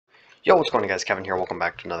Yo, what's going on guys, Kevin here, welcome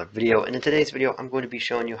back to another video, and in today's video I'm going to be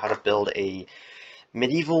showing you how to build a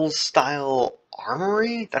medieval style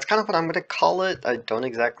armory. That's kind of what I'm going to call it. I don't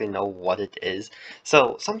exactly know what it is.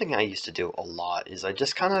 So something I used to do a lot is I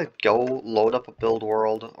just kind of go load up a build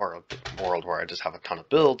world, or a world where I just have a ton of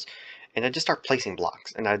builds, and I just start placing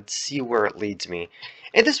blocks, and I'd see where it leads me.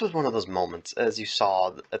 And this was one of those moments, as you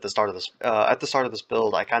saw at the start of this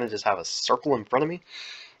build. I kind of just have a circle in front of me,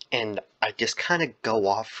 and I just kind of go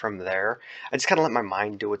off from there. I just kind of let my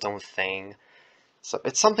mind do its own thing. So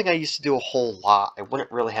it's something I used to do a whole lot. I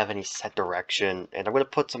wouldn't really have any set direction, and I'm going to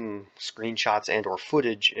put some screenshots and or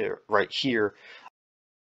footage right here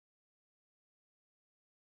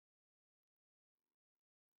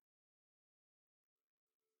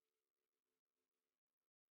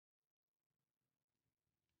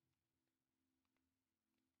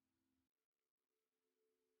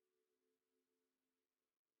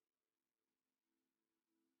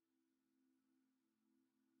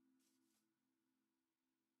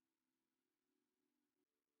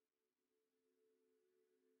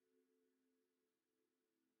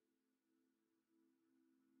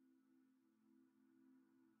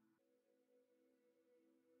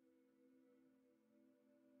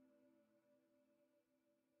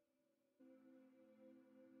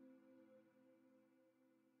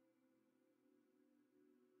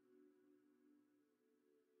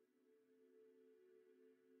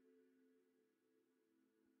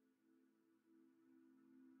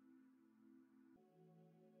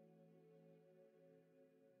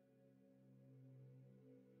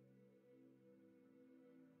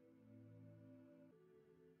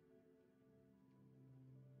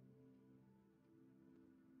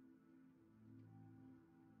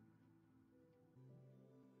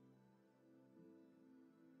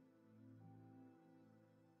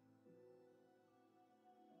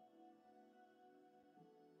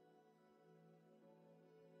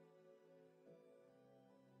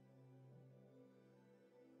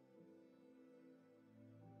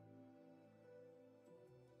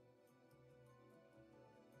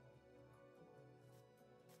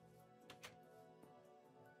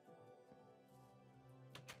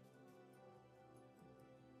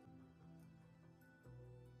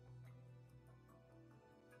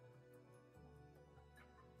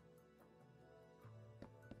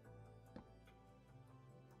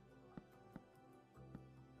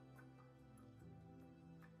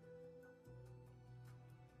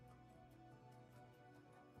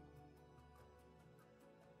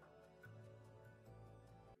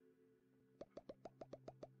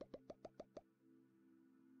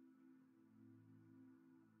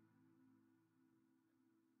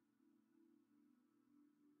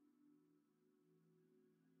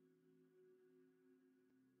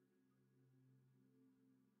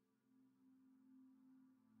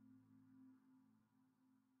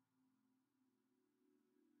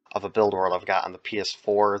of a build world I've got on the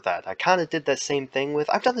PS4 that I kind of did that same thing with.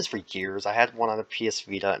 I've done this for years. I had one on the PS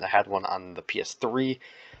Vita and I had one on the PS3.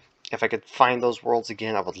 If I could find those worlds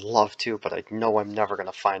again, I would love to, but I know I'm never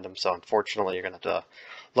going to find them, so unfortunately you're going to have to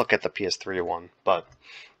look at the PS3 one. But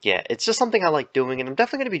yeah, it's just something I like doing, and I'm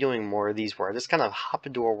definitely going to be doing more of these where I just kind of hop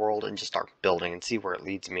into a world and just start building and see where it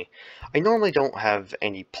leads me. I normally don't have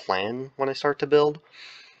any plan when I start to build,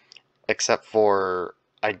 except for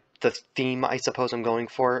the theme I suppose I'm going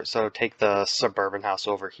for. So take the suburban house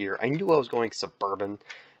over here. I knew I was going suburban,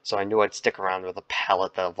 so I knew I'd stick around with a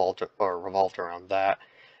palette that evolved or revolved around that.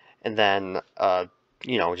 And then,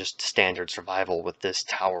 just standard survival with this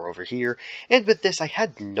tower over here. And with this, I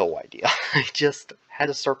had no idea. I just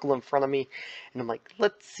had a circle in front of me, and I'm like,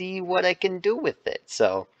 let's see what I can do with it.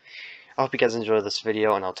 So, I hope you guys enjoy this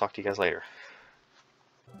video, and I'll talk to you guys later.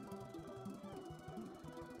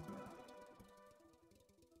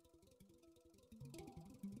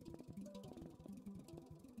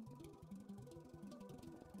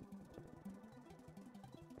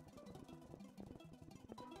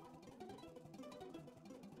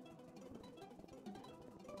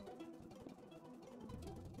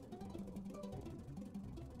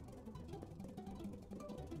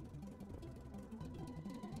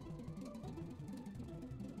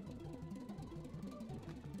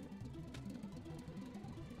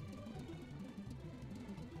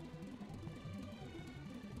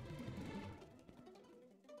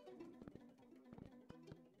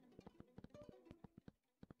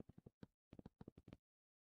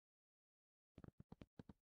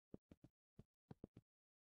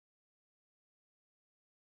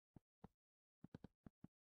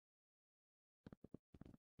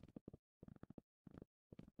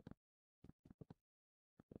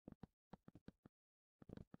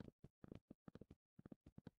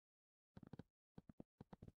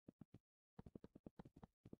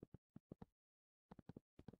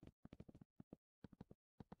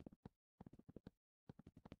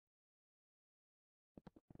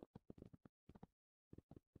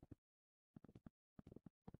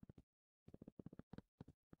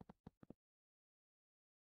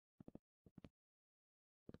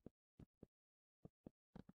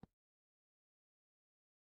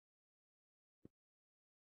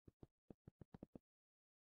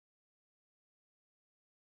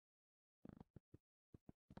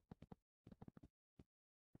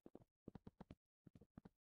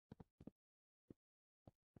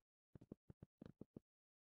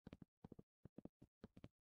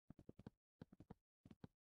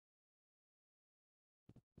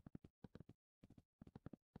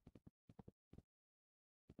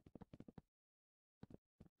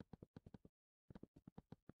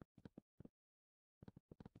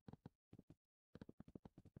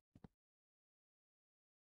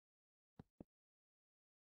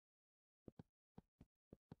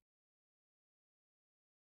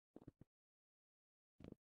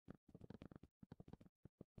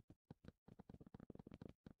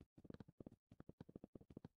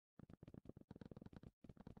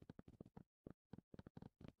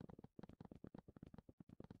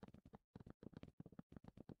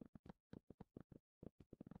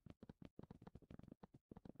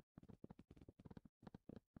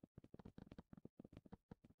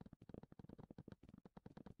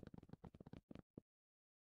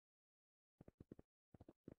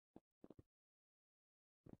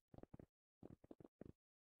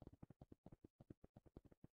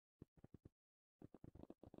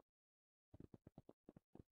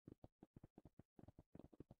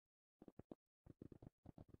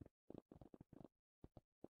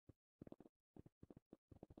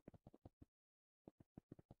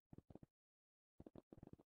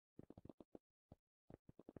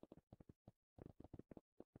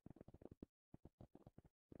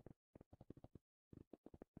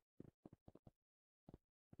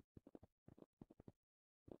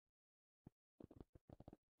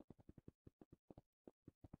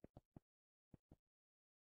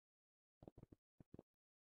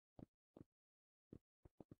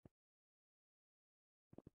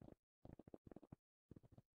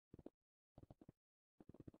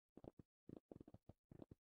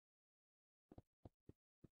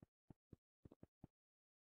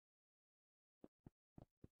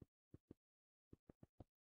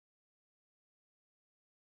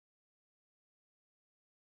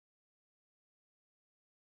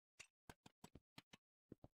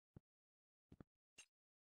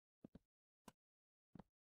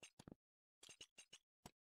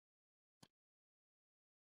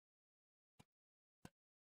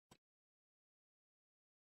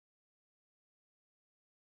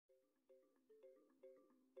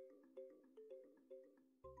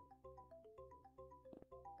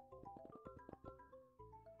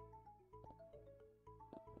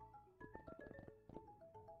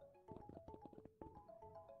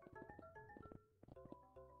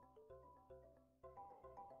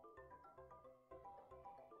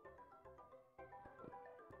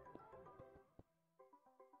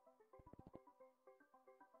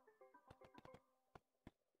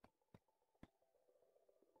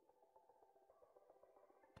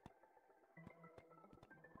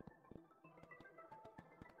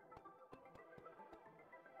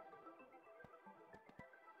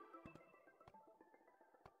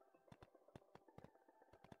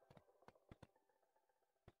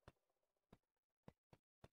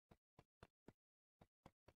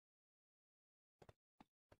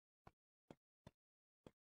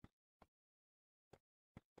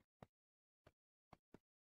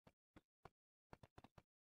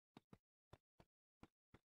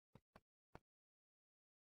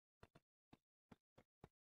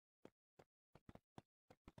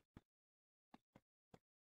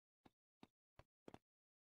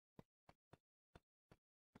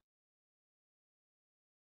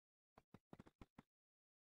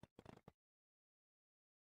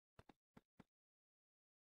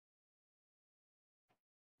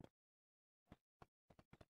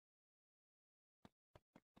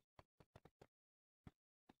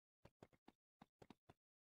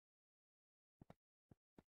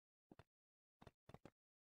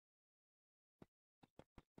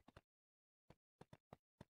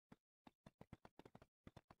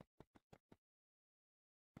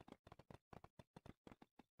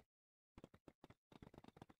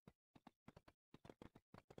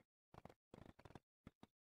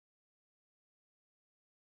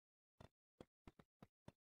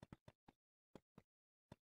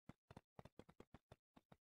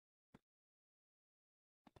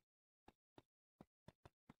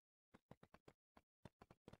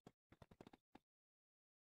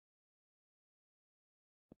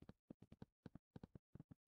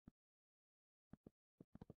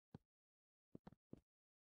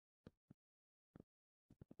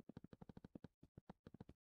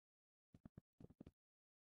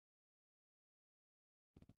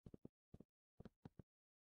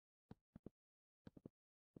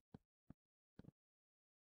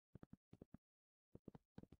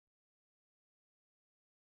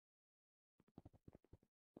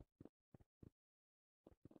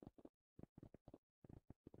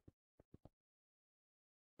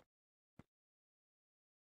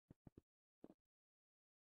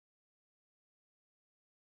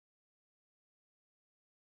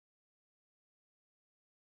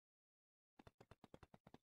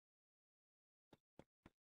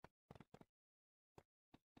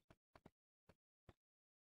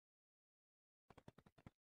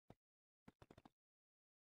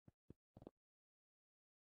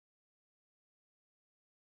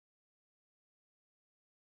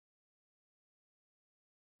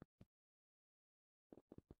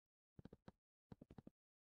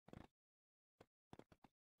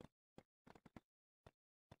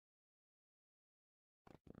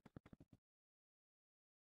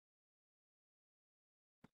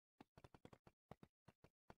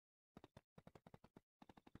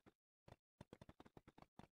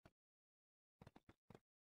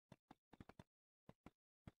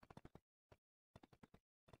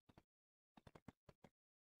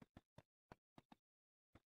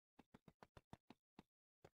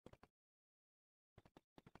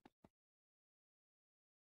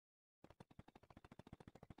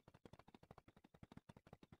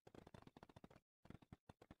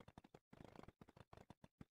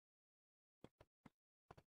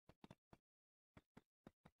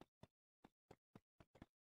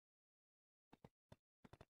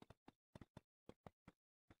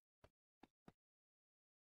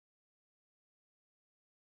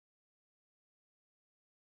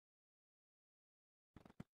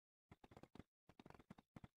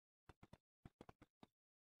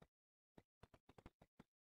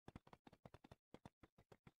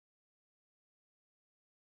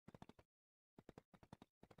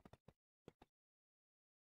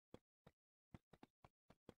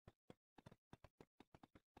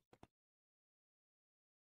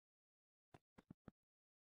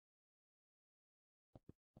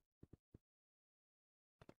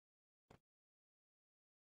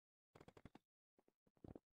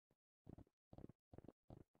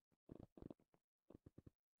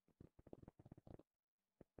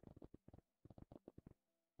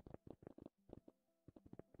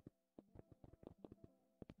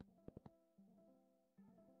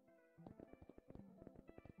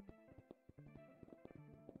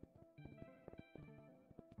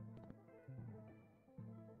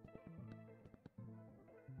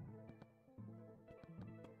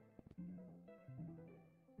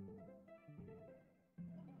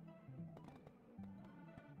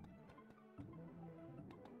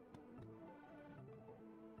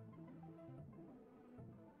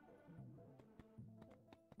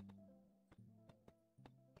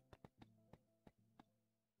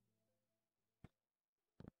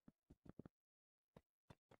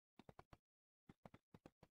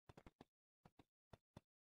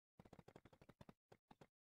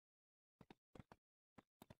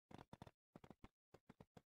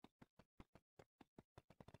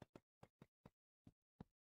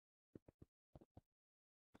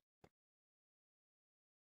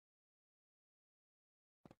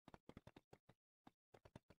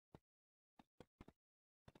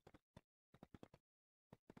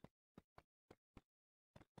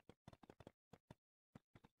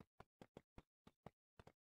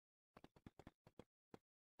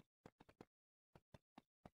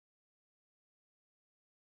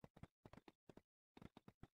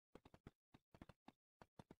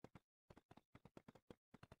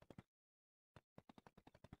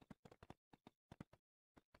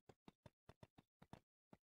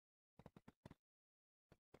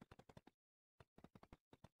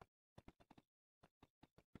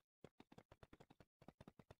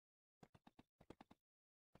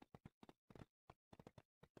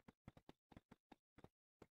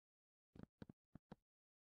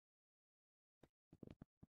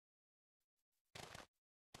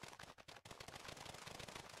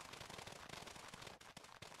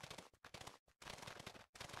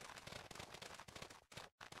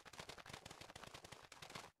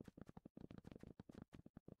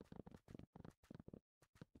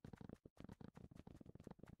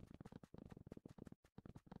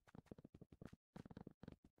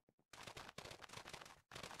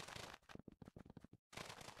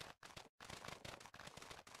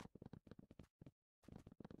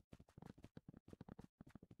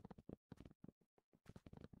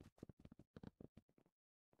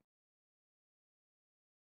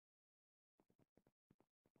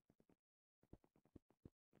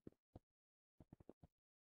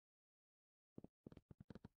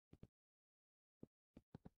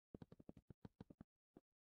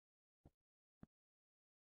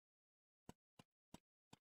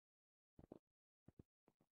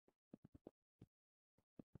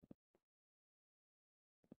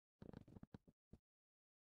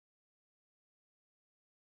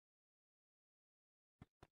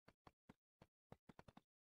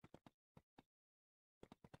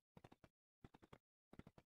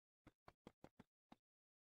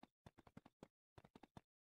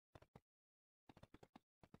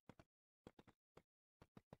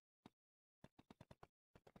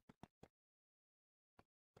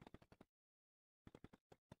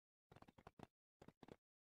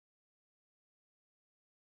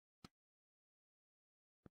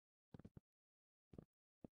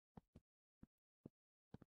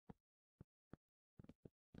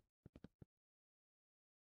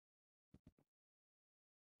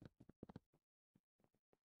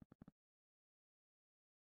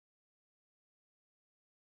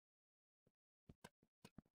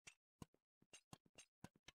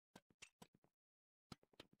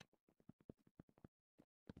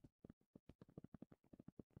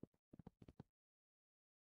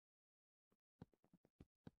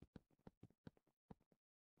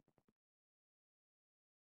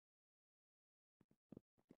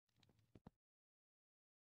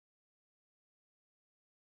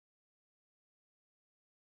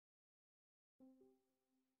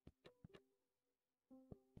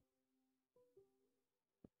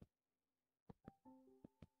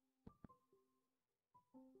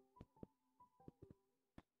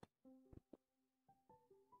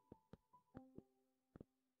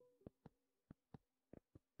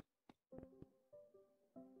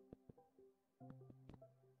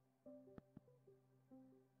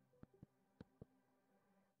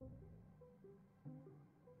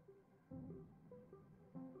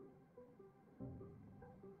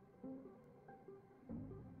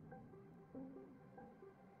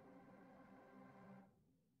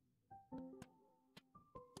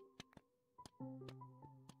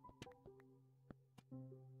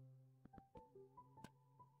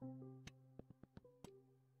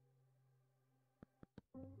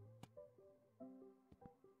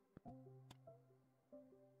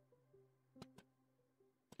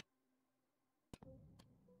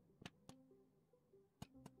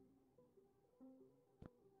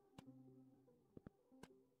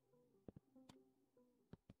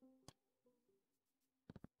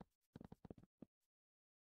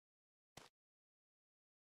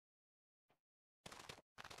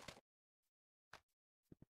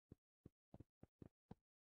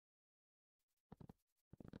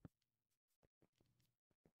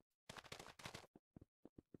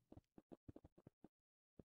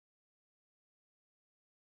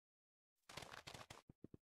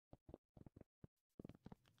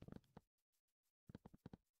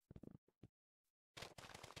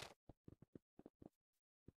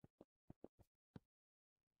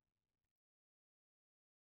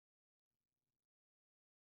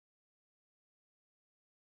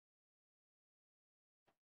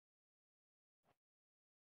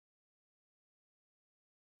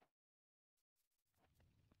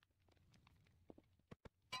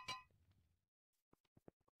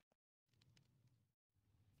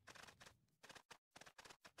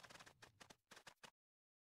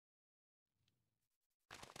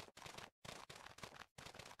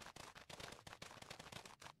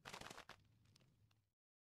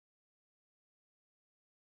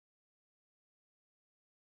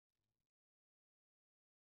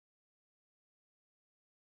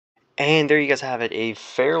 And there you guys have it, a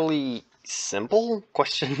fairly simple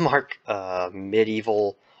question mark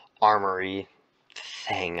medieval armory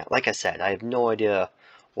thing. Like I said, I have no idea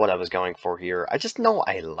what I was going for here. I just know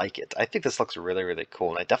I like it. I think this looks really, really cool,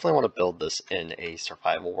 and I definitely want to build this in a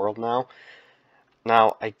survival world now.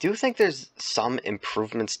 Now, I do think there's some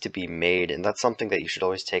improvements to be made, and that's something that you should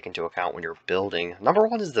always take into account when you're building. Number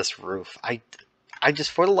one is this roof. I just,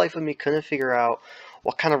 for the life of me, couldn't figure out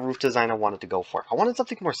what kind of roof design I wanted to go for. I wanted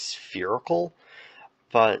something more spherical,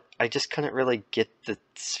 but I just couldn't really get the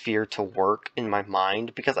sphere to work in my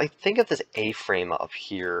mind, because I think of this A-frame up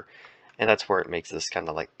here, and that's where it makes this kind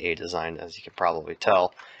of like A design, as you can probably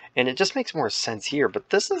tell. And it just makes more sense here, but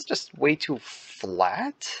this is just way too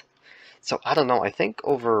flat. So I don't know, I think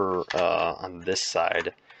over on this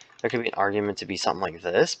side, there could be an argument to be something like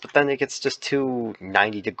this, but then it gets just too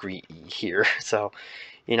 90-degree here. So,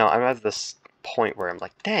 you know, I'm at this point where I'm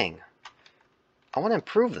like, dang, I want to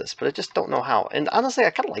improve this, but I just don't know how. And honestly,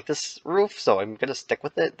 I kind of like this roof, so I'm going to stick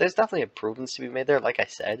with it. There's definitely improvements to be made there, like I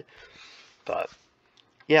said. But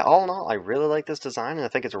yeah, all in all, I really like this design, and I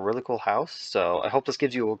think it's a really cool house. So I hope this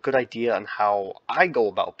gives you a good idea on how I go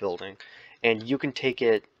about building, and you can take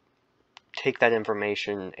that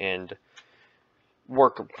information and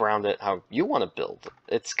work around it how you want to build.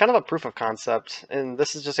 It's kind of a proof of concept, and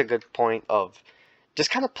this is just a good point of just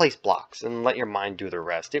kind of place blocks and let your mind do the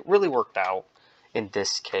rest. It really worked out in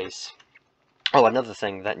this case. Oh, another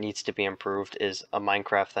thing that needs to be improved is a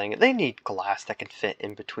Minecraft thing. They need glass that can fit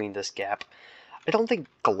in between this gap. I don't think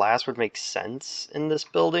glass would make sense in this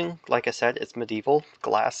building. Like I said, it's medieval.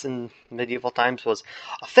 Glass in medieval times was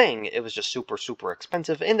a thing. It was just super, super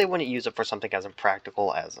expensive, and they wouldn't use it for something as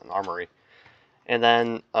impractical as an armory. And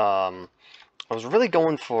then I was really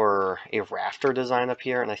going for a rafter design up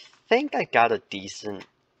here, and I think I got a decent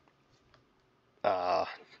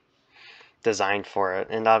design for it.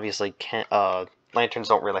 And obviously, lanterns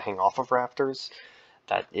don't really hang off of rafters.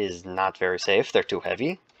 That is not very safe. They're too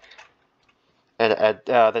heavy. And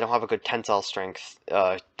they don't have a good tensile strength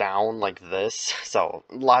down like this, so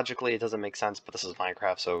logically it doesn't make sense, but this is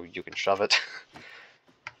Minecraft, so you can shove it.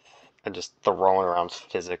 And just throwing around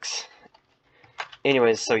physics.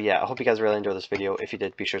 Anyways, so yeah, I hope you guys really enjoyed this video. If you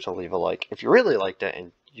did, be sure to leave a like. If you really liked it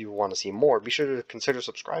and you want to see more, be sure to consider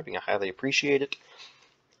subscribing. I highly appreciate it.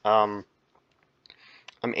 I'm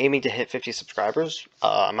aiming to hit 50 subscribers.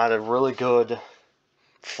 I'm at a really good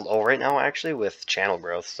flow right now, actually, with channel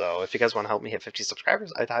growth, so if you guys want to help me hit 50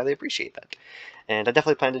 subscribers, I'd highly appreciate that. And I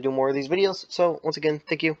definitely plan to do more of these videos, so once again,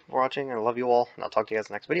 thank you for watching, I love you all, and I'll talk to you guys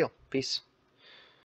in the next video. Peace.